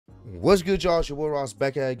What's good, y'all? It's your boy Ross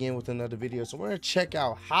back at again with another video. So we're gonna check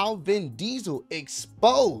out how Vin Diesel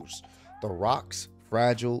exposed The Rock's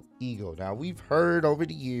fragile ego. Now, we've heard over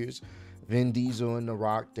the years Vin Diesel and The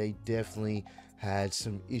Rock, they definitely had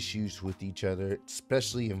some issues with each other,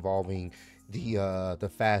 especially involving the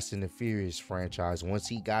Fast and the Furious franchise. Once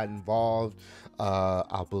he got involved,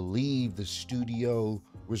 I believe the studio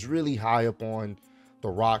was really high up on The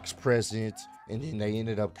Rock's presence, and then they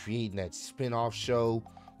ended up creating that spin-off show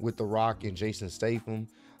with The Rock and Jason Statham,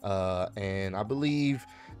 and I believe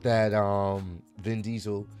that Vin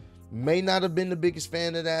Diesel may not have been the biggest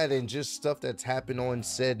fan of that, and just stuff that's happened on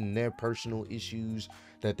set and their personal issues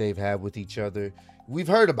that they've had with each other. We've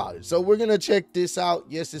heard about it, so we're gonna check this out.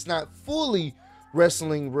 Yes, it's not fully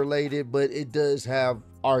wrestling related, but it does have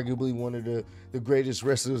arguably one of the greatest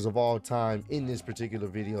wrestlers of all time in this particular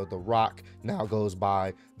video. The Rock now goes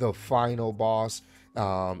by the final boss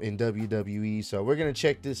in WWE. So we're gonna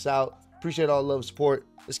check this out. Appreciate all the love and support.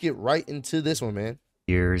 Let's get right into this one, man.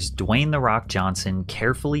 Years, Dwayne "The Rock" Johnson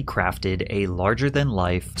carefully crafted a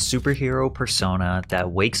larger-than-life superhero persona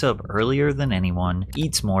that wakes up earlier than anyone,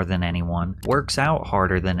 eats more than anyone, works out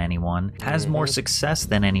harder than anyone, has more success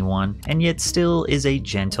than anyone, and yet still is a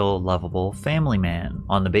gentle, lovable family man.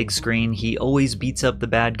 On the big screen, he always beats up the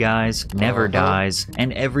bad guys, never dies,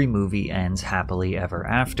 and every movie ends happily ever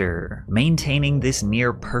after. Maintaining this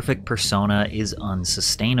near-perfect persona is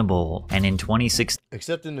unsustainable, and in 2016,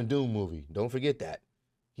 except in the Doom movie, don't forget that.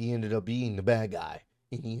 He ended up being the bad guy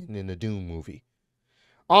in the Doom movie.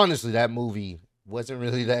 Honestly, that movie wasn't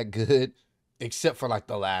really that good, except for like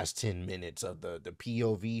the last 10 minutes of the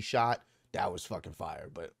POV shot. That was fucking fire.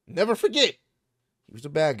 But never forget, he was a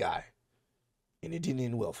bad guy, and it didn't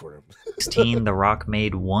end well for him. 2016, The Rock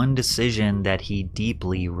made one decision that he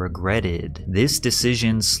deeply regretted. This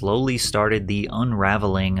decision slowly started the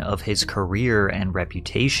unraveling of his career and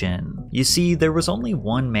reputation. You see, there was only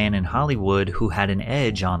one man in Hollywood who had an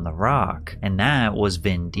edge on The Rock, and that was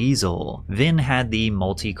Vin Diesel. Vin had the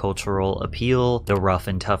multicultural appeal, the rough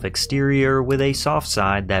and tough exterior with a soft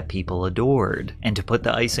side that people adored. And to put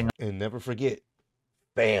the icing And never forget,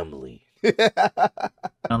 family.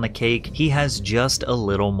 on the cake, he has just a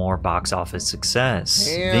little more box office success.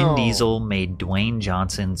 Damn. Vin Diesel made Dwayne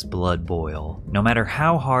Johnson's blood boil. No matter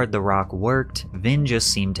how hard The Rock worked, Vin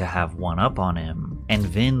just seemed to have one up on him. And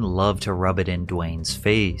Vin loved to rub it in Dwayne's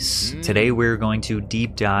face. Today we're going to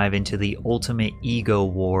deep dive into the ultimate ego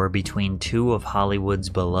war between two of Hollywood's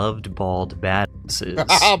beloved bald badasses.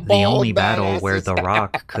 The only battle where The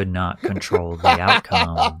Rock could not control the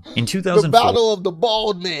outcome. In 2004, The battle of the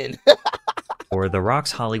bald men. The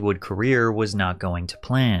Rock's Hollywood career was not going to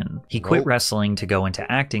plan. He quit wrestling to go into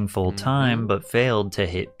acting full-time, but failed to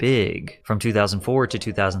hit big. From 2004 to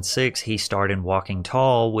 2006, he starred in Walking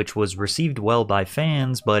Tall, which was received well by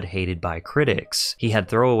fans, but hated by critics. He had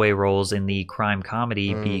throwaway roles in the crime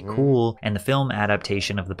comedy Be Cool, and the film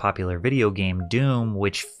adaptation of the popular video game Doom,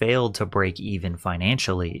 which failed to break even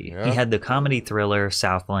financially. He had the comedy thriller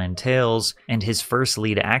Southland Tales, and his first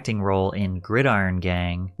lead acting role in Gridiron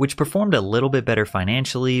Gang, which performed a little bit better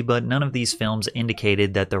financially, but none of these films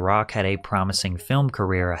indicated that The Rock had a promising film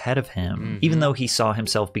career ahead of him. Even though he saw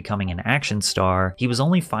himself becoming an action star, he was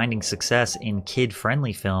only finding success in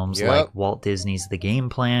kid-friendly films like Walt Disney's The Game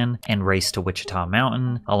Plan and Race to Wichita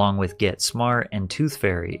Mountain, along with Get Smart and Tooth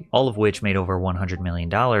Fairy, all of which made over $100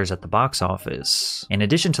 million at the box office. In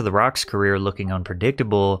addition to The Rock's career looking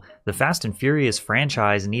unpredictable, the Fast and Furious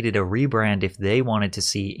franchise needed a rebrand if they wanted to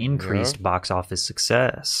see increased box office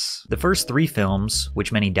success. The first three films,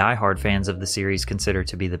 which many die-hard fans of the series consider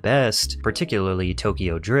to be the best, particularly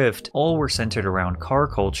Tokyo Drift, all were centered around car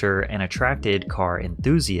culture and attracted car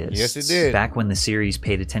enthusiasts. Yes, it did. Back when the series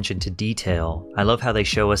paid attention to detail. I love how they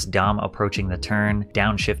show us Dom approaching the turn,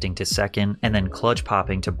 downshifting to second, and then clutch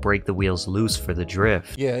popping to break the wheels loose for the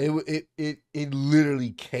drift. Yeah, it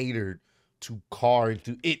literally catered to car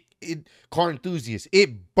enthusiasts.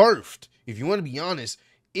 It birthed, if you want to be honest,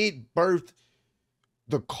 it birthed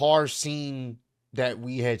the car scene that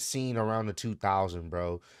we had seen around the 2000,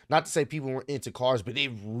 bro. Not to say people weren't into cars, but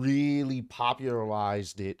it really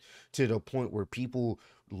popularized it to the point where people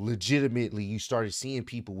legitimately, you started seeing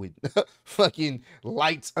people with fucking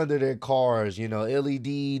lights under their cars, you know,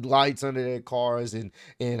 LED lights under their cars, and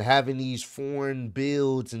having these foreign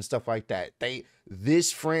builds and stuff like that.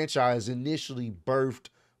 This franchise initially birthed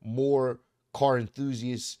more car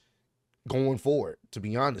enthusiasts going forward, to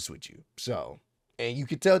be honest with you. So, and you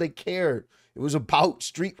could tell they cared. It was about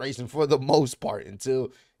street racing for the most part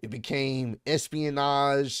until it became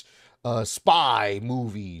espionage, spy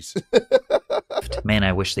movies. Man,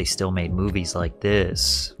 I wish they still made movies like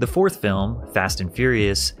this. The fourth film, Fast and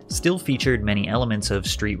Furious, still featured many elements of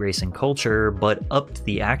street racing culture, but upped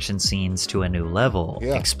the action scenes to a new level.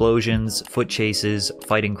 Yeah. Explosions, foot chases,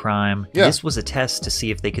 fighting crime. Yeah. This was a test to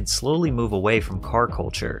see if they could slowly move away from car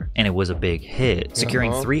culture, and it was a big hit,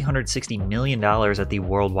 securing $360 million at the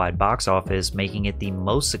worldwide box office, making it the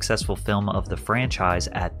most successful film of the franchise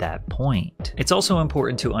at that point. It's also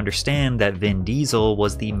important to understand that Vin Diesel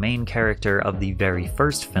was the main character of the very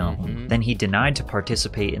first film. Then he denied to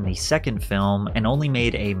participate in the second film and only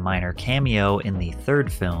made a minor cameo in the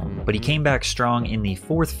third film, but he came back strong in the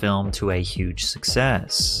fourth film to a huge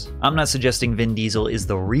success. I'm not suggesting Vin Diesel is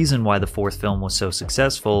the reason why the fourth film was so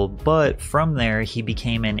successful, but from there he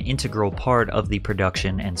became an integral part of the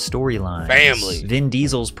production and storylines. Family. Vin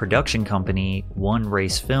Diesel's production company, One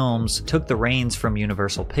Race Films, took the reins from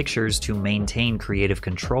Universal Pictures to maintain creative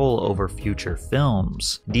control over future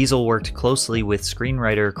films. Diesel worked closely with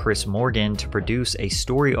screenwriter Chris Morgan to produce a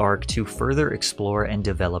story arc to further explore and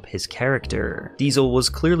develop his character. Diesel was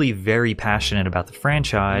clearly very passionate about the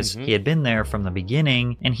franchise. He had been there from the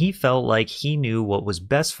beginning, and he felt like he knew what was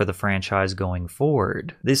best for the franchise going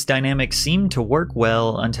forward. This dynamic seemed to work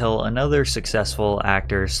well until another successful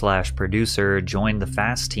actor/producer joined the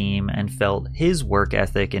Fast team and felt his work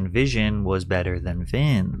ethic and vision was better than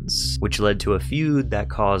Vin's, which led to a feud that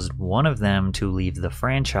caused one of them to leave the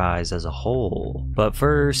franchise as a whole. But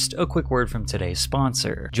first, a quick word from today's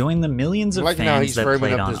sponsor. Join the millions of fans that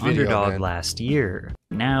played on Underdog last year.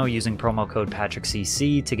 Now using promo code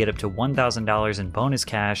PatrickCC to get up to $1,000 in bonus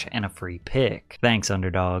cash and a free pick. Thanks,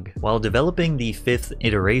 Underdog. While developing the fifth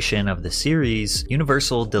iteration of the series,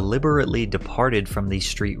 Universal deliberately departed from the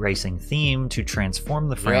street racing theme to transform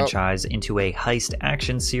the franchise into a heist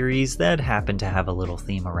action series that happened to have a little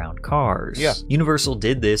theme around cars. Universal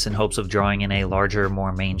did this in hopes of drawing in a larger,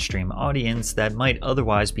 more mainstream audience that might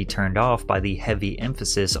otherwise be turned off by the heavy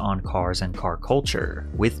emphasis on cars and car culture.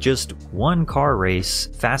 With just one car race,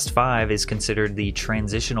 Fast 5 is considered the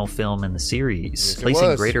transitional film in the series,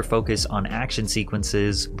 placing greater focus on action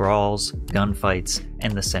sequences, brawls, gunfights,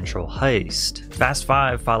 and the central heist. Fast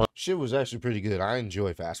 5 follows. Shit was actually pretty good. I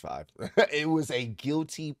enjoy Fast 5. It was a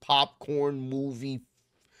guilty popcorn movie,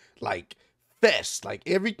 like fest. Like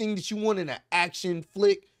everything that you want in an action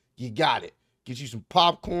flick, you got it. Get you some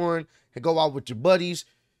popcorn and go out with your buddies.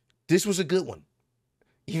 This was a good one.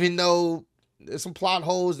 Even though there's some plot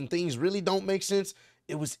holes and things really don't make sense,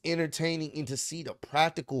 it was entertaining, and to see the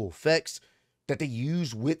practical effects that they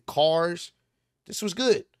used with cars, this was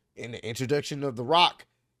good. And the introduction of The Rock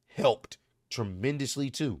helped tremendously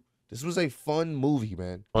too. This was a fun movie,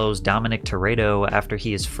 man. Follows Dominic Toretto after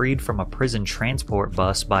he is freed from a prison transport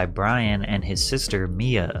bus by Brian and his sister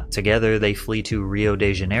Mia. Together, they flee to Rio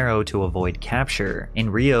de Janeiro to avoid capture. In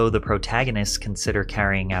Rio, the protagonists consider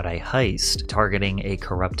carrying out a heist, targeting a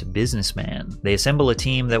corrupt businessman. They assemble a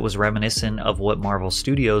team that was reminiscent of what Marvel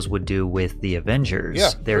Studios would do with the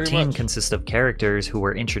Avengers. Their team consists of characters who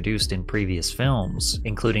were introduced in previous films,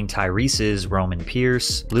 including Tyrese's Roman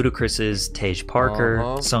Pierce, Ludacris's Tej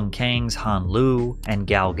Parker, Sung Kang's Han Lu, and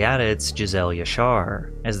Gal Gadot's Giselle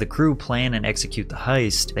Yashar. As the crew plan and execute the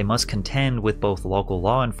heist, they must contend with both local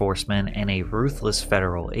law enforcement and a ruthless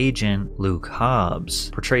federal agent, Luke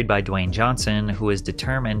Hobbs, portrayed by Dwayne Johnson, who is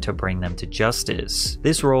determined to bring them to justice.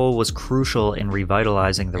 This role was crucial in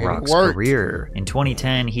revitalizing The Rock's career. In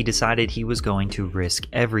 2010, he decided he was going to risk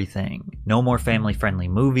everything. No more family-friendly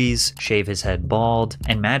movies, shave his head bald,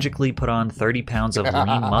 and magically put on 30 pounds of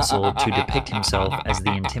lean muscle to depict himself as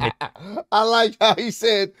the intimidating. I like how he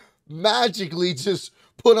said magically just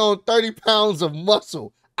put on 30 pounds of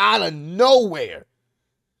muscle out of nowhere.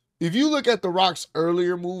 If you look at The Rock's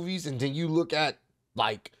earlier movies and then you look at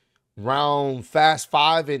like around Fast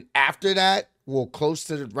 5 and after that, well, close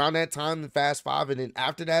to around that time in Fast 5 and then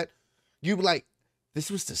after that, you'd be like,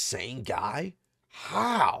 this was the same guy?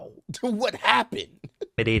 How? What happened?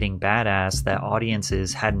 Intimidating badass that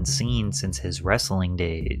audiences hadn't seen since his wrestling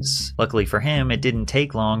days. Luckily for him, it didn't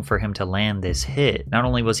take long for him to land this hit. Not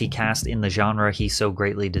only was he cast in the genre he so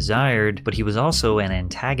greatly desired, but he was also an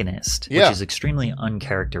antagonist, which is extremely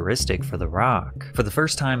uncharacteristic for The Rock. For the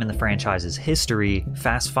first time in the franchise's history,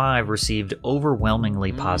 Fast 5 received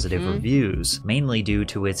overwhelmingly positive reviews, mainly due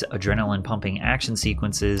to its adrenaline-pumping action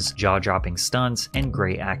sequences, jaw-dropping stunts, and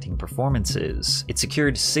great acting performances. It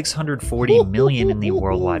secured $640 million in the world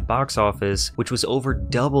worldwide box office, which was over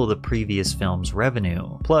double the previous film's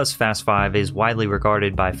revenue. Plus, Fast 5 is widely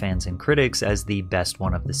regarded by fans and critics as the best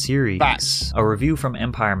one of the series. Facts. A review from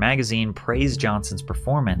Empire magazine praised Johnson's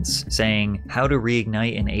performance, saying, "How to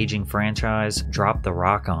reignite an aging franchise? Drop The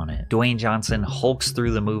Rock on it." Dwayne Johnson hulks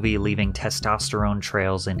through the movie, leaving testosterone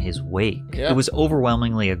trails in his wake. Yeah. It was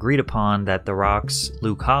overwhelmingly agreed upon that The Rock's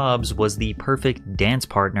Luke Hobbs was the perfect dance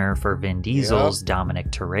partner for Vin Diesel's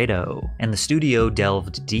Dominic Toretto, and the studio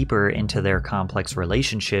delved deeper into their complex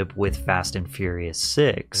relationship with Fast and Furious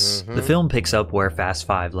 6. The film picks up where Fast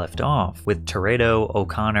 5 left off, with Toretto,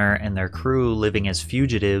 O'Connor, and their crew living as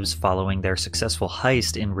fugitives following their successful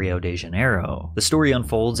heist in Rio de Janeiro. The story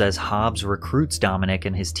unfolds as Hobbs recruits Dominic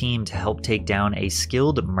and his team to help take down a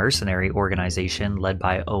skilled mercenary organization led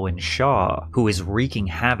by Owen Shaw, who is wreaking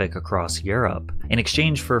havoc across Europe. In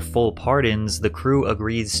exchange for full pardons, the crew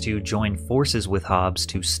agrees to join forces with Hobbs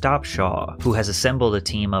to stop Shaw, who has assembled a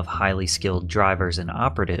team of highly skilled drivers and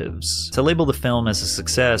operatives. To label the film as a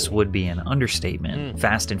success would be an understatement.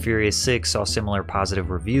 Fast and Furious 6 saw similar positive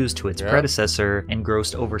reviews to its predecessor and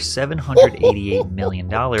grossed over $788 million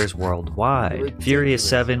worldwide. Furious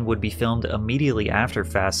 7 would be filmed immediately after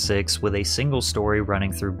Fast 6 with a single story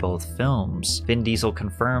running through both films. Vin Diesel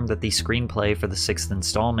confirmed that the screenplay for the 6th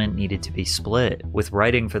installment needed to be split, with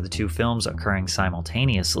writing for the two films occurring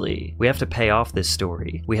simultaneously. "We have to pay off this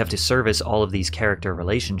story. We have to service all of these character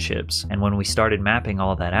relationships, and when we started mapping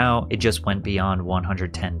all that out, it just went beyond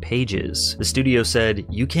 110 pages. The studio said,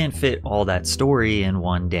 you can't fit all that story in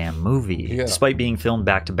one damn movie." Despite being filmed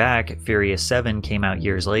back-to-back, Furious 7 came out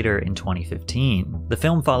years later in 2015. The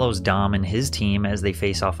film follows Dom and his team as they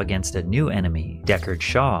face off against a new enemy, Deckard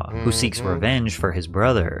Shaw, who seeks revenge for his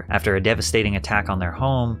brother. After a devastating attack on their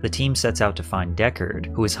home, the team sets out to find Deckard,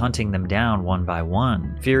 who is hunting them down one by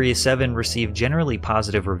one. Furious 7 received generally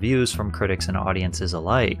positive reviews from critics and audiences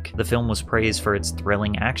alike. The film was praised for its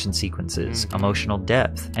thrilling action sequences, emotional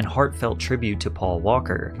depth, and heartfelt tribute to Paul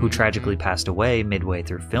Walker, who tragically passed away midway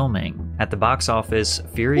through filming. At the box office,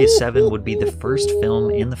 Furious 7 would be the first film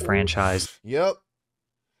in the franchise. Yep.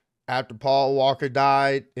 After Paul Walker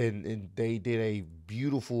died, and they did a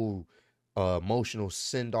beautiful emotional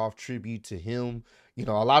send-off tribute to him. You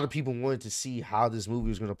know, a lot of people wanted to see how this movie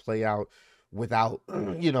was going to play out without,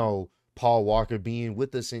 you know, Paul Walker being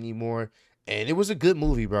with us anymore. And it was a good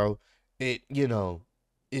movie, bro. It, you know,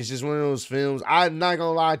 it's just one of those films. I'm not going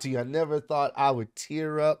to lie to you. I never thought I would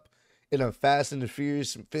tear up in a Fast and the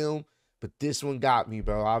Furious film, but this one got me,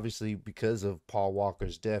 bro. Obviously, because of Paul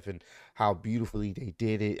Walker's death and how beautifully they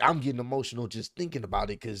did it. I'm getting emotional just thinking about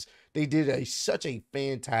it because they did such a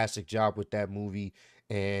fantastic job with that movie.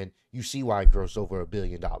 And you see why it grossed over $1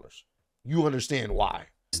 billion. You understand why.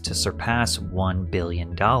 To surpass $1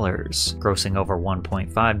 billion, grossing over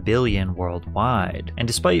 $1.5 billion worldwide. And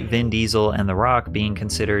despite Vin Diesel and The Rock being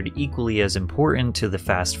considered equally as important to the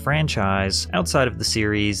Fast franchise, outside of the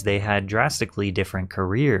series, they had drastically different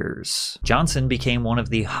careers. Johnson became one of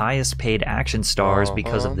the highest paid action stars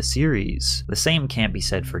because of the series. The same can't be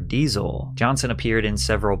said for Diesel. Johnson appeared in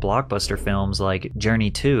several blockbuster films like Journey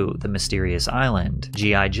 2, The Mysterious Island,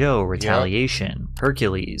 G.I. Joe, Retaliation,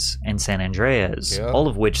 Hercules, and San Andreas, all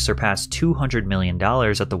of which surpassed $200 million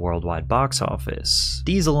at the worldwide box office.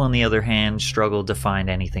 Diesel, on the other hand, struggled to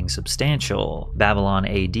find anything substantial. Babylon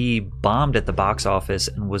AD bombed at the box office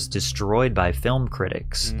and was destroyed by film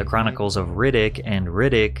critics. The Chronicles of Riddick and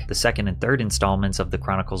Riddick, the second and third installments of the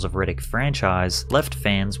Chronicles of Riddick franchise, left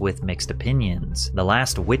fans with mixed opinions. The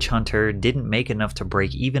Last Witch Hunter didn't make enough to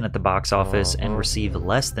break even at the box office and receive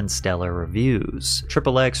less than stellar reviews.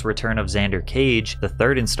 XXX Return of Xander Cage, the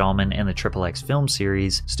third installment in the XXX film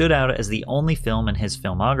series, stood out as the only film in his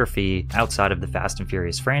filmography outside of the Fast and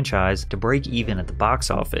Furious franchise to break even at the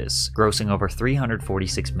box office, grossing over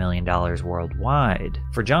 $346 million worldwide.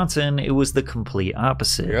 For Johnson, it was the complete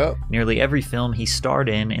opposite. Nearly every film he starred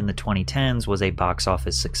in the 2010s was a box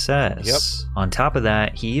office success. On top of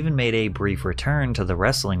that, he even made a brief return to the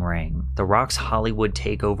wrestling ring. The Rock's Hollywood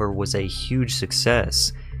takeover was a huge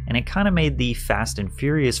success, and it kind of made the Fast and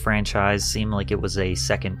Furious franchise seem like it was a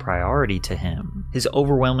second priority to him. His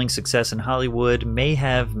overwhelming success in Hollywood may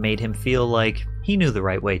have made him feel like he knew the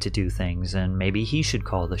right way to do things and maybe he should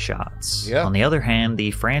call the shots. On the other hand, the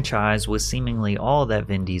franchise was seemingly all that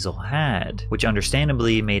Vin Diesel had, which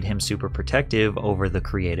understandably made him super protective over the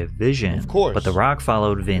creative vision. But The Rock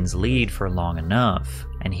followed Vin's lead for long enough.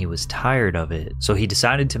 and he was tired of it. So he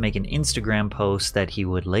decided to make an Instagram post that he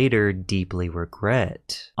would later deeply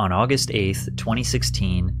regret. On August 8th,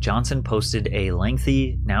 2016, Johnson posted a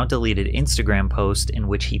lengthy, now deleted Instagram post in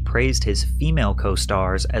which he praised his female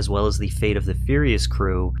co-stars as well as the Fate of the Furious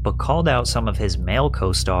crew, but called out some of his male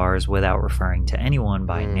co-stars without referring to anyone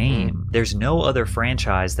by name. "There's no other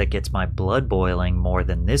franchise that gets my blood boiling more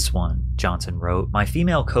than this one," Johnson wrote. "My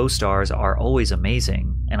female co-stars are always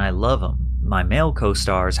amazing, and I love them. My male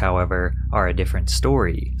co-stars, however, are a different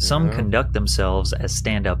story. Some conduct themselves as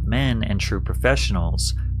stand-up men and true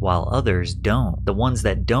professionals, while others don't. The ones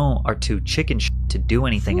that don't are too chicken shit to do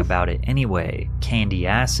anything about it anyway. Candy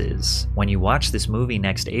asses. When you watch this movie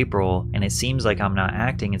next April, and it seems like I'm not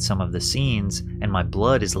acting in some of the scenes, and my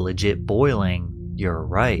blood is legit boiling, you're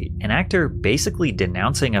right." An actor basically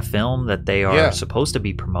denouncing a film that they are supposed to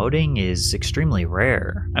be promoting is extremely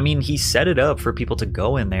rare. I mean, he set it up for people to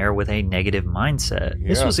go in there with a negative mindset.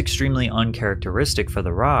 This was extremely uncharacteristic for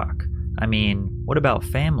The Rock. I mean, what about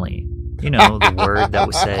family? You know, the word that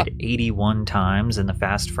was said 81 times in the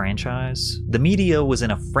Fast franchise. The media was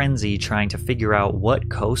in a frenzy trying to figure out what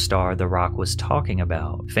co-star The Rock was talking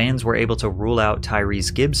about. Fans were able to rule out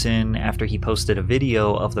Tyrese Gibson after he posted a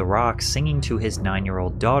video of The Rock singing to his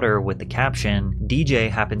 9-year-old daughter with the caption, "DJ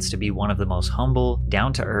happens to be one of the most humble,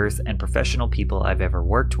 down-to-earth, and professional people I've ever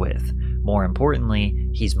worked with. More importantly,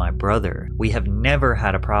 he's my brother. We have never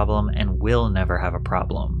had a problem and will never have a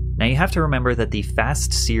problem." Now you have to remember that the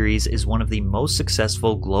Fast series is one of the most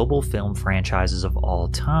successful global film franchises of all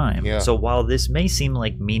time. So while this may seem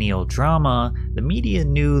like menial drama, the media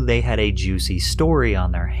knew they had a juicy story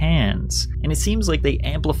on their hands. And it seems like they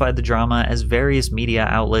amplified the drama as various media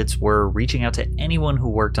outlets were reaching out to anyone who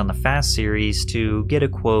worked on the Fast series to get a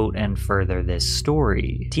quote and further this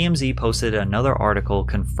story. TMZ posted another article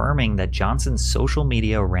confirming that Johnson's social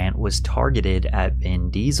media rant was targeted at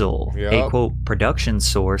Vin Diesel. A quote, production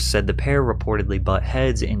source said the pair reportedly butt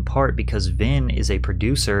heads in part because Vin is a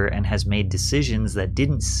producer and has made decisions that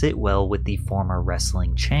didn't sit well with the former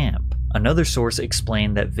wrestling champ. Another source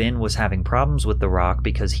explained that Vin was having problems with The Rock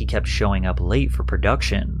because he kept showing up late for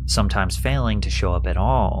production, sometimes failing to show up at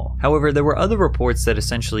all. However, there were other reports that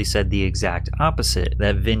essentially said the exact opposite,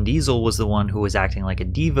 that Vin Diesel was the one who was acting like a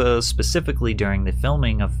diva, specifically during the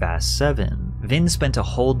filming of Fast 7. Vin spent a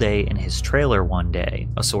whole day in his trailer one day,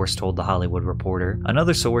 a source told The Hollywood Reporter.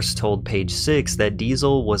 Another source told Page 6 that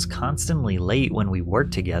Diesel was constantly late when we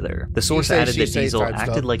worked together. The source added that Diesel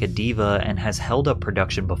acted like a diva and has held up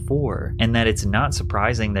production before, and that it's not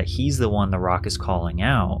surprising that he's the one The Rock is calling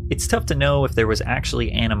out. It's tough to know if there was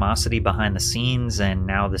actually animosity behind the scenes and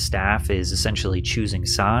now the staff is essentially choosing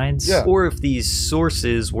sides, or if these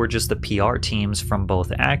sources were just the PR teams from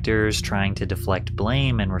both actors trying to deflect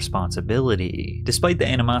blame and responsibility. Despite the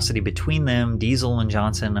animosity between them, Diesel and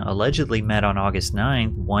Johnson allegedly met on August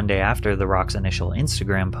 9th, one day after The Rock's initial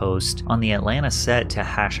Instagram post, on the Atlanta set to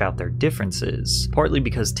hash out their differences, partly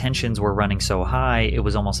because tensions were running so high it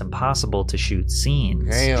was almost impossible to shoot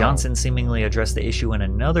scenes. Johnson seemingly addressed the issue in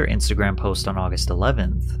another Instagram post on August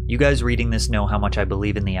 11th. You guys reading this know how much I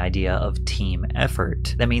believe in the idea of team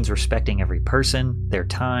effort. That means respecting every person, their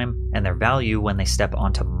time, and their value when they step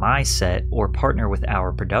onto my set or partner with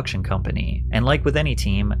our production company. And like with any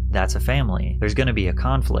team, that's a family. There's going to be a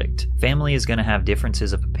conflict. Family is going to have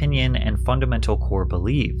differences of opinion and fundamental core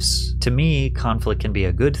beliefs. To me, conflict can be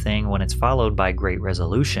a good thing when it's followed by great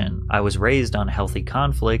resolution. I was raised on healthy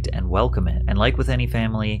conflict and welcome it. And like with any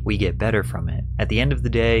family, we get better from it. At the end of the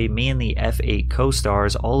day, me and the F8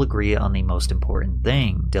 co-stars all agree on the most important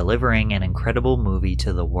thing, delivering an incredible movie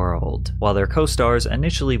to the world. While their co-stars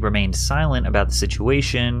initially remained silent about the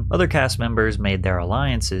situation, other cast members made their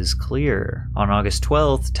alliances clear. On August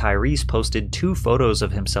 12th, Tyrese posted 2 photos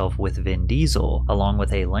of himself with Vin Diesel, along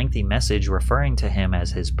with a lengthy message referring to him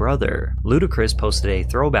as his brother. Ludacris posted a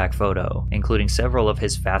throwback photo, including several of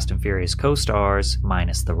his Fast and Furious co-stars,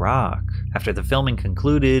 minus The Rock. After the filming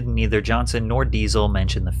concluded, neither Johnson nor Diesel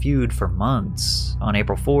mentioned the feud for months. On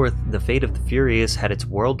April 4th, The Fate of the Furious had its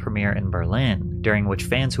world premiere in Berlin, during which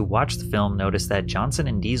fans who watched the film noticed that Johnson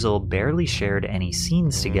and Diesel barely shared any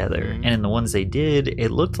scenes together, and in the ones they did,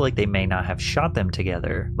 it looked like they may not have shot them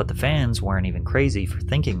together, but the fans weren't even crazy for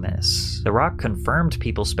thinking this. The Rock confirmed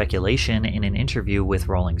people's speculation in an interview with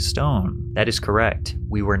Rolling Stone. That is correct,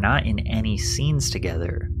 we were not in any scenes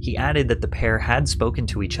together. He added that the pair had spoken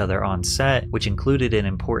to each other on set, which included an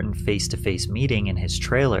important face-to-face meeting in his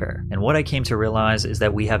trailer. And what I came to realize is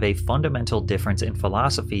that we have a fundamental difference in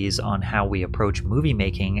philosophies on how we approach approach movie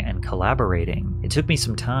making and collaborating. It took me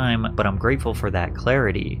some time, but I'm grateful for that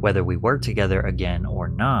clarity, whether we work together again or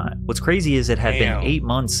not. What's crazy is it had been 8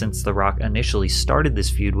 months since The Rock initially started this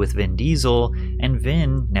feud with Vin Diesel, and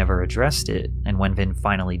Vin never addressed it. And when Vin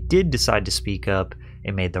finally did decide to speak up,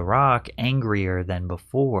 it made The Rock angrier than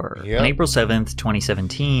before. On April 7th,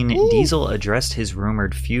 2017, Diesel addressed his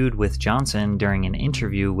rumored feud with Johnson during an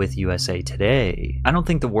interview with USA Today. I don't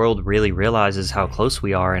think the world really realizes how close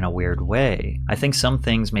we are in a weird way. I think some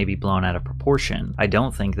things may be blown out of proportion. I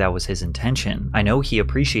don't think that was his intention. I know he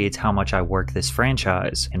appreciates how much I work this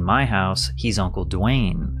franchise. In my house, he's Uncle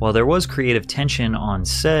Dwayne. While there was creative tension on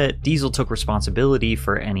set, Diesel took responsibility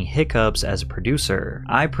for any hiccups as a producer.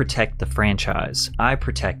 I protect the franchise. I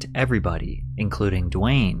protect everybody, including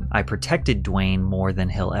Dwayne. I protected Dwayne more than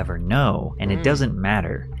he'll ever know, and it doesn't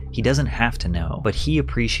matter. He doesn't have to know, but he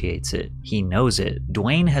appreciates it. He knows it.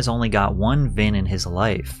 Dwayne has only got one Vin in his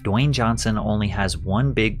life. Dwayne Johnson only has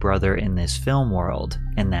one big brother in this film world,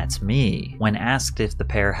 and that's me. When asked if the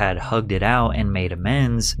pair had hugged it out and made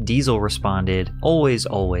amends, Diesel responded, "Always,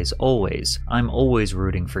 always, always. I'm always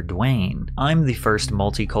rooting for Dwayne. I'm the first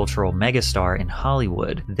multicultural megastar in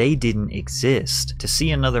Hollywood. They didn't exist. To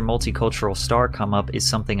see another multicultural star come up is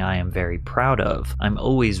something I am very proud of. I'm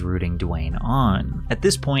always rooting Dwayne on." At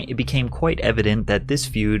this point, it became quite evident that this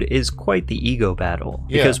feud is quite the ego battle.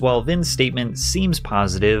 Because while Vin's statement seems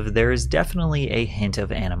positive, there is definitely a hint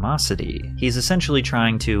of animosity. He's essentially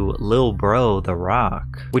trying to lil bro The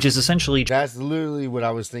Rock, which is essentially— That's literally what I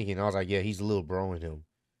was thinking. I was like, yeah, he's lil broing him.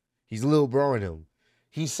 He's lil broing him.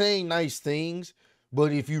 He's saying nice things,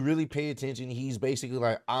 but if you really pay attention, he's basically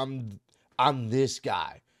like, I'm this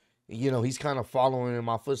guy. You know, he's kind of following in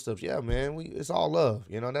my footsteps. Yeah, man, it's all love.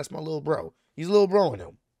 You know, that's my little bro. He's lil broing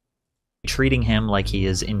him. Treating him like he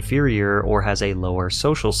is inferior or has a lower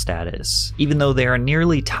social status, even though they are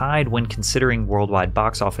nearly tied when considering worldwide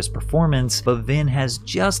box office performance, but Vin has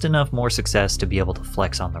just enough more success to be able to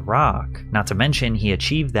flex on The Rock. Not to mention, he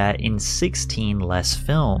achieved that in 16 less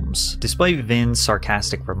films. Despite Vin's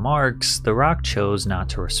sarcastic remarks, The Rock chose not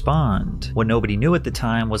to respond. What nobody knew at the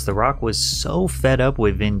time was The Rock was so fed up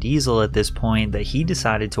with Vin Diesel at this point that he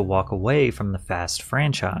decided to walk away from the Fast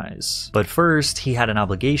franchise. But first, he had an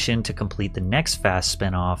obligation to complete the next Fast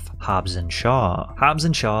spinoff, Hobbs & Shaw. Hobbs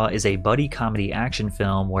 & Shaw is a buddy comedy action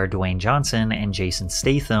film where Dwayne Johnson and Jason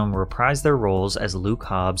Statham reprise their roles as Luke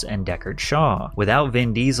Hobbs and Deckard Shaw. Without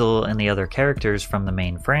Vin Diesel and the other characters from the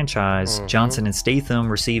main franchise, Johnson and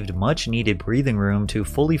Statham received much needed breathing room to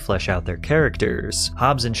fully flesh out their characters.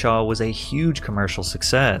 Hobbs & Shaw was a huge commercial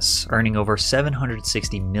success, earning over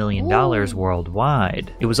 $760 million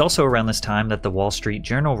worldwide. It was also around this time that the Wall Street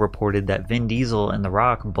Journal reported that Vin Diesel and The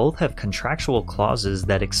Rock both have contractual clauses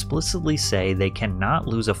that explicitly say they cannot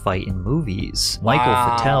lose a fight in movies. Michael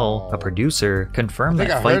Fattel, a producer, confirmed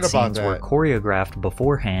that fight scenes were choreographed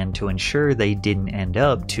beforehand to ensure they didn't end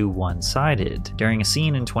up too one-sided. During a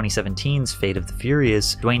scene in 2017's Fate of the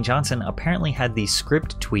Furious, Dwayne Johnson apparently had the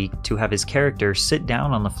script tweaked to have his character sit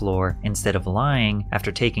down on the floor instead of lying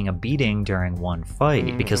after taking a beating during one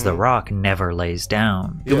fight, because The Rock never lays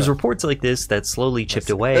down. It was reports like this that slowly chipped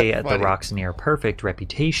away at The Rock's near-perfect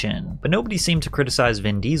reputation. But nobody seemed to criticize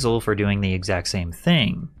Vin Diesel for doing the exact same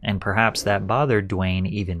thing, and perhaps that bothered Dwayne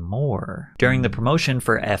even more. During the promotion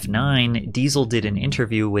for F9, Diesel did an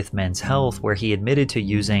interview with Men's Health where he admitted to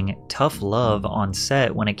using tough love on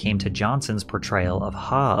set when it came to Johnson's portrayal of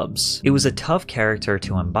Hobbs. It was a tough character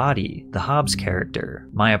to embody, the Hobbs character.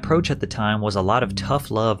 My approach at the time was a lot of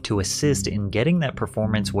tough love to assist in getting that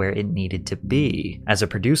performance where it needed to be. As a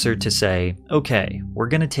producer, to say, okay, we're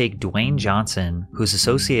gonna take Dwayne Johnson, who's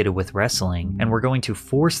associated with wrestling, and we're going to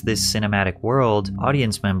force this cinematic world,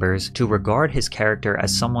 audience members, to regard his character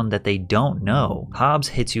as someone that they don't know. Hobbs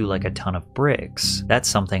hits you like a ton of bricks. That's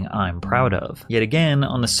something I'm proud of. Yet again,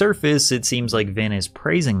 on the surface, it seems like Vin is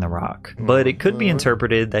praising The Rock, but it could be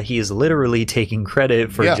interpreted that he is literally taking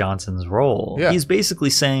credit for Johnson's role. He's basically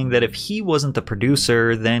saying that if he wasn't the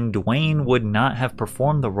producer, then Dwayne would not have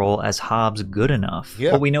performed the role as Hobbs good enough.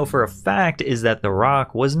 What we know for a fact is that The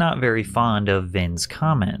Rock was not very fond of Vin's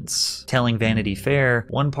comments. Telling Vanity Fair,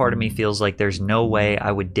 one part of me feels like there's no way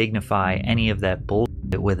I would dignify any of that bullshit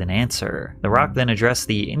with an answer. The Rock then addressed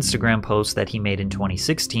the Instagram post that he made in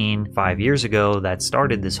 2016, 5 years ago, that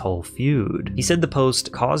started this whole feud. He said the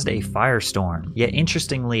post caused a firestorm, yet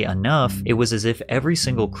interestingly enough, it was as if every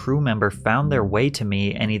single crew member found their way to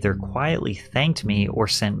me and either quietly thanked me or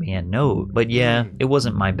sent me a note. But yeah, it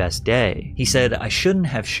wasn't my best day. He said, I shouldn't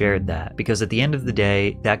have shared that, because at the end of the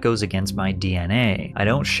day, that goes against my DNA. I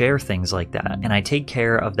don't share things like that, and I take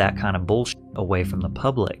care of that kind of bullshit away from the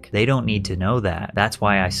public. They don't need to know that. That's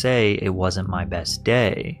why I say it wasn't my best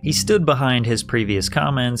day. He stood behind his previous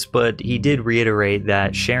comments, but he did reiterate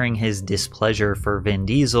that sharing his displeasure for Vin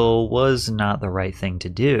Diesel was not the right thing to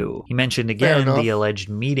do. He mentioned again the alleged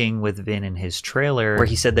meeting with Vin in his trailer, where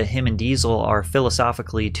he said that him and Diesel are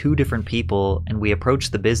philosophically two different people and we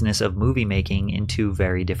approach the business of movie making in two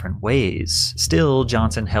very different ways. Still,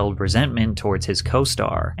 Johnson held resentment towards his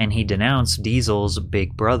co-star, and he denounced Diesel's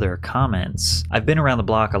Big Brother comments. I've been around the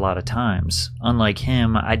block a lot of times. Unlike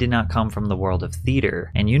him, I did not come from the world of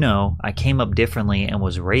theater, and you know, I came up differently and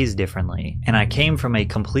was raised differently, and I came from a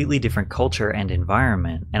completely different culture and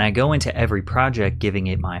environment, and I go into every project giving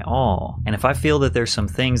it my all, and if I feel that there's some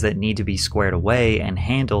things that need to be squared away and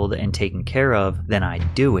handled and taken care of, then I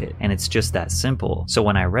do it, and it's just that simple. So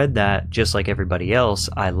when I read that, just like everybody else,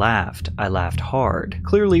 I laughed hard.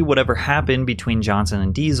 Clearly, whatever happened between Johnson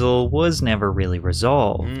and Diesel was never really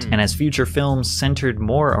resolved, and as future films centered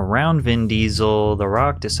more around Vin Diesel, The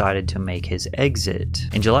Rock decided to make his exit.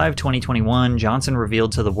 In July of 2021, Johnson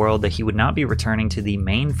revealed to the world that he would not be returning to the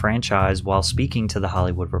main franchise while speaking to The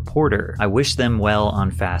Hollywood Reporter. I wish them well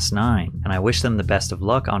on Fast 9, and I wish them the best of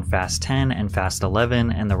luck on Fast 10 and Fast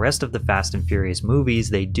 11 and the rest of the Fast and Furious movies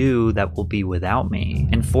they do that will be without me.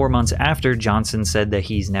 And 4 months after Johnson said that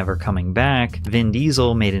he's never coming back, Vin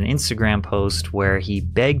Diesel made an Instagram post where he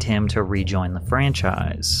begged him to rejoin the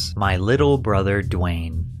franchise. My little brother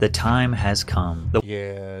Dwayne, the time has come.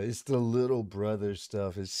 Yeah, it's the little brother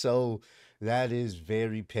stuff. That is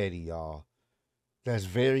very petty, y'all. That's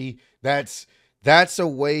a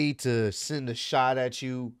way to send a shot at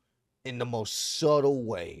you in the most subtle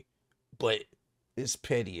way, but it's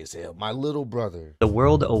petty as hell. My little brother. The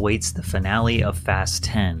world awaits the finale of Fast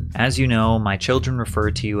 10. As you know, my children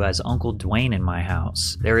refer to you as Uncle Dwayne in my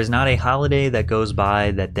house. There is not a holiday that goes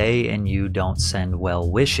by that they and you don't send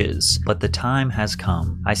well wishes, but the time has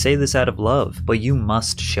come. I say this out of love, but you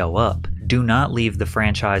must show up. Do not leave the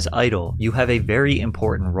franchise idle. You have a very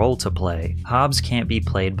important role to play. Hobbs can't be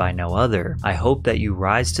played by no other. I hope that you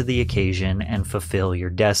rise to the occasion and fulfill your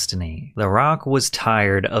destiny. The Rock was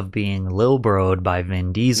tired of being lil broed by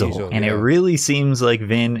Vin Diesel, and it really seems like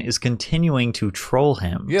Vin is continuing to troll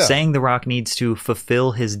him. Saying The Rock needs to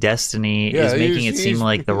fulfill his destiny is making it seem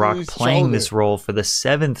like The Rock playing this role for the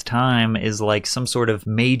 7th time is like some sort of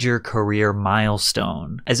major career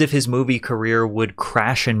milestone, as if his movie career would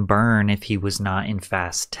crash and burn if he was not in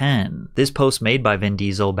Fast 10. This post made by Vin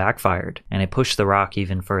Diesel backfired, and it pushed The Rock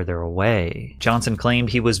even further away. Johnson claimed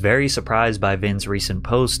he was very surprised by Vin's recent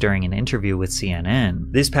post during an interview with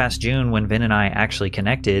CNN. This past June, when Vin and I actually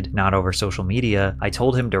connected, not over social media, I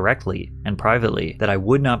told him directly and privately that I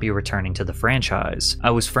would not be returning to the franchise.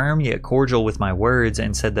 I was firm yet cordial with my words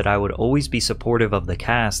and said that I would always be supportive of the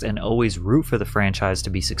cast and always root for the franchise to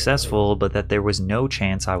be successful, but that there was no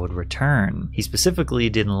chance I would return. He specifically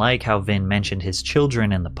didn't like how Vin mentioned his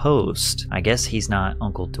children in the post. I guess he's not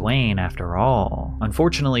Uncle Dwayne after all.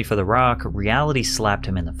 Unfortunately for The Rock, reality slapped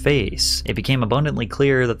him in the face. It became abundantly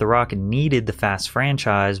clear that The Rock needed the Fast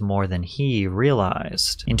franchise more than he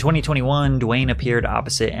realized. In 2021, Dwayne appeared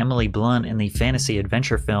opposite Emily Blunt in the fantasy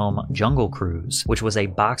adventure film Jungle Cruise, which was a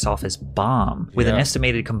box office bomb. With an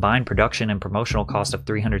estimated combined production and promotional cost of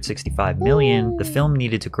 $365 million, the film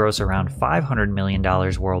needed to gross around $500 million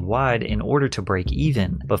worldwide in order to break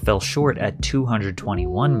even, but fell short at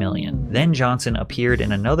 $221 million. Then Johnson appeared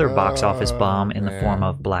in another box office bomb in the form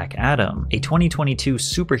of Black Adam, a 2022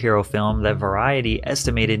 superhero film that Variety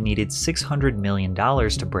estimated needed $600 million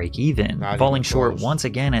to break even, falling short once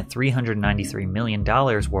again at $393 million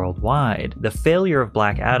worldwide. The failure of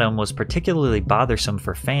Black Adam was particularly bothersome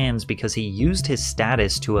for fans because he used his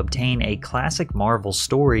status to obtain a classic Marvel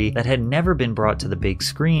story that had never been brought to the big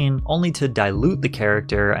screen, only to dilute the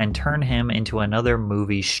character and turn him into another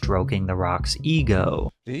movie stroking The Rock's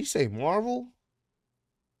ego. Did he say Marvel?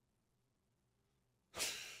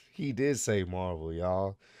 He did say Marvel,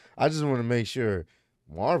 y'all. I just want to make sure.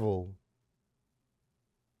 Marvel?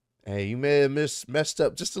 Hey, you may have messed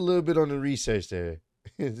up just a little bit on the research there.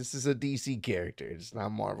 This is a DC character. It's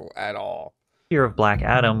not Marvel at all. Of Black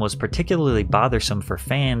Adam was particularly bothersome for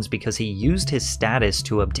fans because he used his status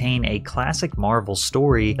to obtain a classic Marvel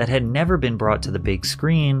story that had never been brought to the big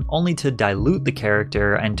screen, only to dilute the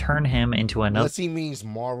character and turn him into another. Unless he means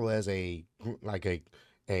Marvel as it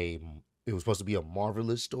was supposed to be a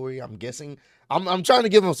marvelous story, I'm guessing. I'm trying to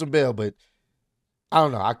give him some bail, but I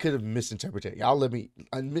don't know. I could have misinterpreted. Y'all let me.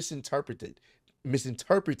 I misinterpreted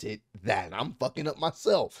that. I'm fucking up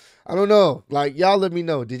myself. I don't know. Like, y'all let me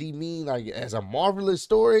know. Did he mean like as a marvelous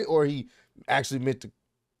story, or he actually meant to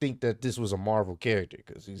think that this was a Marvel character,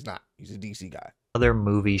 because he's not. He's a DC guy. Other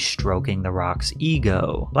movies stroking The Rock's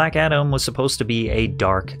ego. Black Adam was supposed to be a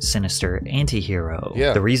dark, sinister anti-hero.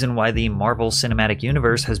 Yeah. The reason why the Marvel Cinematic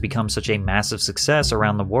Universe has become such a massive success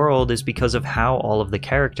around the world is because of how all of the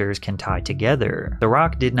characters can tie together. The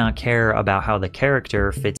Rock did not care about how the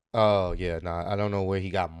character fits. Oh, yeah, nah, I don't know where he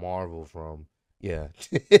got Marvel from. Yeah.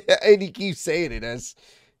 And he keeps saying it. That's,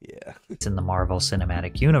 yeah. It's in the Marvel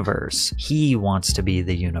Cinematic Universe. He wants to be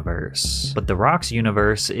the universe. But The Rock's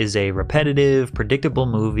universe is a repetitive, predictable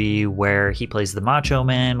movie where he plays the macho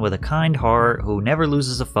man with a kind heart who never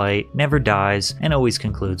loses a fight, never dies, and always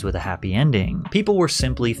concludes with a happy ending. People were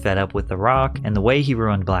simply fed up with The Rock and the way he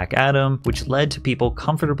ruined Black Adam, which led to people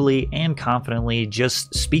comfortably and confidently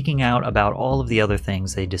just speaking out about all of the other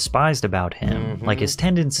things they despised about him, like his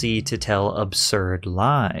tendency to tell absurd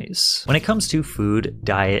lies. When it comes to food,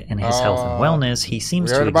 diet, and his health and wellness, he seems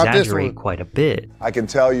to exaggerate quite a bit. I can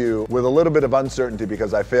tell you with a little bit of uncertainty,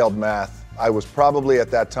 because I failed math, I was probably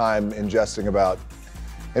at that time ingesting about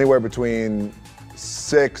anywhere between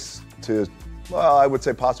 6 to, well, I would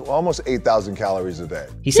say possible almost 8,000 calories a day.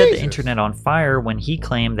 He set the internet on fire when he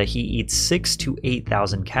claimed that he eats 6,000 to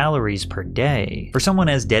 8,000 calories per day. For someone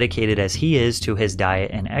as dedicated as he is to his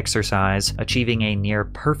diet and exercise, achieving a near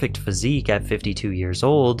perfect physique at 52 years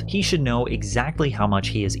old, he should know exactly how much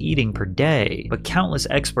he is eating per day. But countless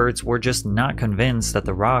experts were just not convinced that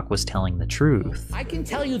The Rock was telling the truth. I can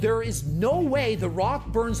tell you there is no way The Rock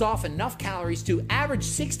burns off enough calories to average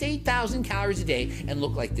 6,000 to 8,000 calories a day and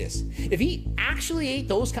look like this. If he actually ate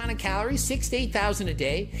those kind of calories, 6,000 to 8,000 a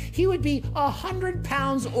day, he would be 100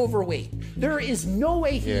 pounds overweight. There is no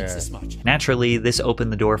way he eats this much. Naturally, this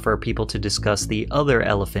opened the door for people to discuss the other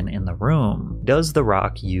elephant in the room. Does The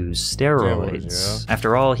Rock use steroids?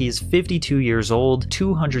 After all, he is 52 years old,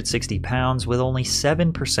 260 pounds, with only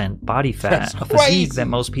 7% body fat, a physique that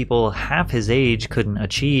most people half his age couldn't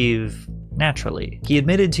achieve naturally. He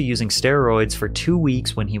admitted to using steroids for 2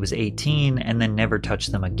 weeks when he was 18 and then never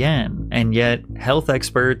touched them again. And yet, health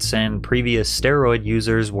experts and previous steroid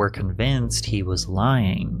users were convinced he was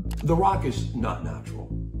lying. The Rock is not natural,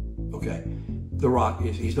 okay? The Rock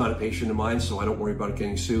he's not a patient of mine, so I don't worry about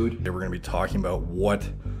getting sued. We're going to be talking about what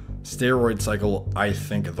steroid cycle I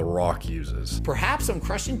think The Rock uses. Perhaps I'm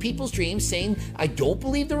crushing people's dreams saying I don't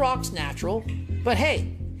believe The Rock's natural, but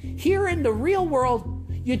hey, here in the real world,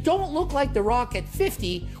 you don't look like The Rock at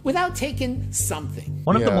 50 without taking something.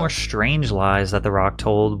 One of the more strange lies that The Rock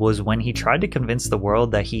told was when he tried to convince the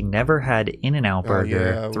world that he never had In-N-Out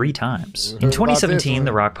Burger 3 times. In 2017,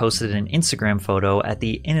 The Rock posted an Instagram photo at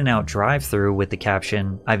the In-N-Out drive-thru with the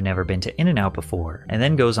caption, "I've never been to In-N-Out before," and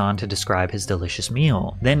then goes on to describe his delicious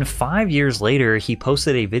meal. Then 5 years later, he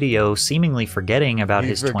posted a video seemingly forgetting about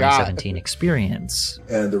his 2017 experience.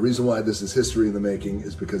 And the reason why this is history in the making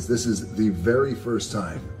is because this is the very first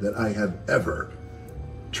time that I have ever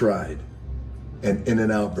tried an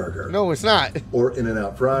In-N-Out burger. No, it's not. Or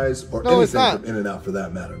In-N-Out fries, or anything from In-N-Out for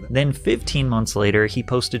that matter. Then 15 months later, he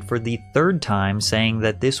posted for the 3rd time saying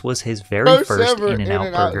that this was his very first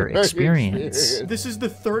In-N-Out burger experience. This is the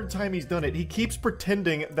 3rd time he's done it. He keeps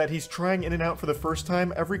pretending that he's trying In-N-Out for the first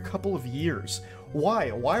time every couple of years. Why?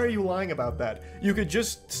 Why are you lying about that? You could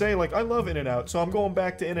just say, like, I love In-N-Out, so I'm going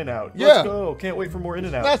back to In-N-Out. Let's go. Can't wait for more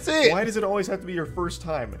In-N-Out. That's it. Why does it always have to be your first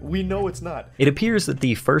time? We know it's not. It appears that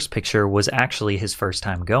the first picture was actually his first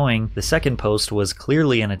time going. The second post was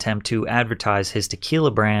clearly an attempt to advertise his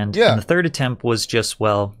tequila brand. And the third attempt was just,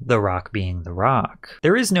 well, The Rock being The Rock.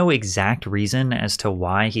 There is no exact reason as to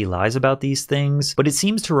why he lies about these things, but it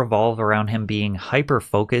seems to revolve around him being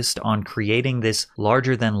hyper-focused on creating this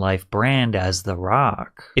larger-than-life brand as The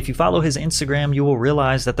Rock. If you follow his Instagram, you will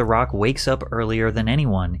realize that The Rock wakes up earlier than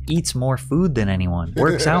anyone, eats more food than anyone,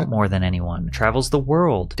 works out more than anyone, travels the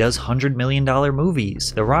world, does $100 million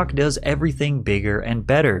movies. The Rock does everything bigger and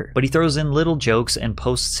better, but he throws in little jokes and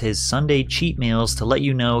posts his Sunday cheat meals to let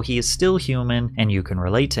you know he is still human and you can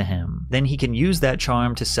relate to him. Then he can use that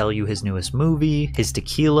charm to sell you his newest movie, his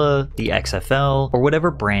tequila, the XFL, or whatever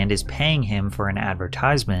brand is paying him for an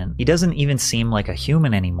advertisement. He doesn't even seem like a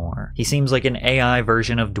human anymore. He seems like an AI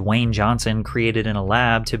version of Dwayne Johnson created in a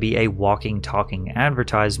lab to be a walking, talking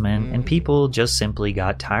advertisement, and people just simply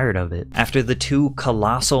got tired of it. After the 2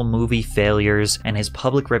 colossal movie failures and his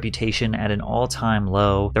public reputation at an all-time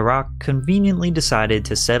low, The Rock conveniently decided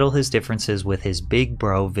to settle his differences with his big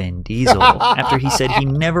bro Vin Diesel. After he said he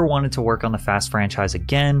never wanted to work on the Fast franchise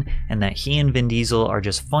again, and that he and Vin Diesel are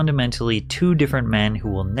just fundamentally 2 different men who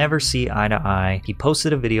will never see eye to eye, he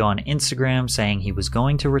posted a video on Instagram saying he was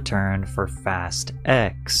going to return for Fast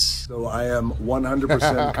X. So I am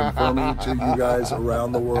 100% confirming to you guys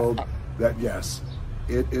around the world that yes,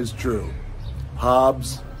 it is true.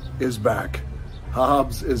 Hobbs is back.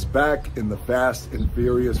 Hobbs is back in the Fast and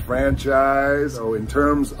Furious franchise. So in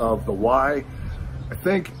terms of the why, I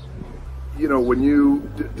think, you know, when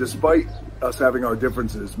you, despite us having our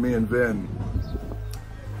differences, me and Vin,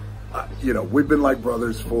 you know, we've been like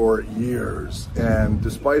brothers for years. And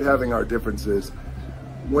despite having our differences,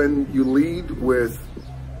 when you lead with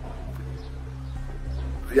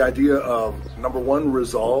the idea of, number one,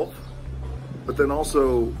 resolve, but then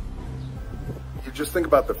also you just think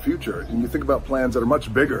about the future and you think about plans that are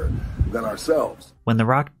much bigger than ourselves. When The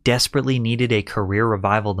Rock desperately needed a career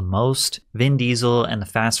revival the most, Vin Diesel and the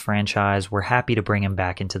Fast franchise were happy to bring him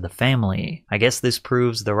back into the family. I guess this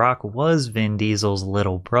proves The Rock was Vin Diesel's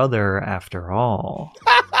little brother after all.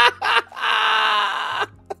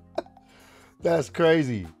 That's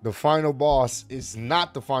crazy. The final boss is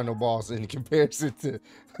not the final boss in comparison to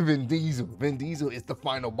Vin Diesel. Vin Diesel is the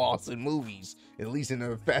final boss in movies, at least in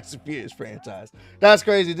the Fast and Furious franchise. That's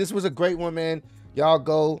crazy. This was a great one, man. Y'all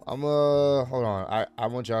go. Hold on. I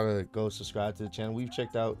want y'all to go subscribe to the channel. We've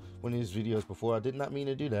checked out one of his videos before. I did not mean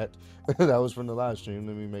to do that. That was from the live stream.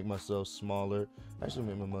 Let me make myself smaller.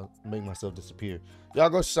 Actually, make myself disappear. Y'all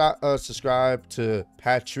go subscribe to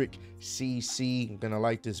Patrick CC. I'm gonna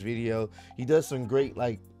like this video. He does some great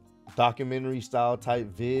like documentary style type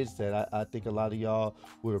vids that I think a lot of y'all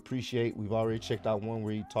would appreciate. We've already checked out one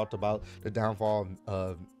where he talked about the downfall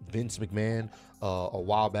of Vince McMahon a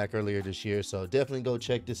while back earlier this year, so definitely go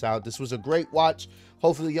check this out. This was a great watch.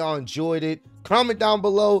 Hopefully y'all enjoyed it. Comment down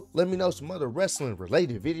below, let me know some other wrestling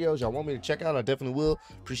related videos y'all want me to check out. I definitely will.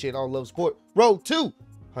 Appreciate all the love, support. Road to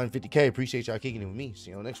 150K. Appreciate y'all kicking it with me. See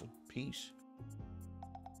you on the next one. Peace.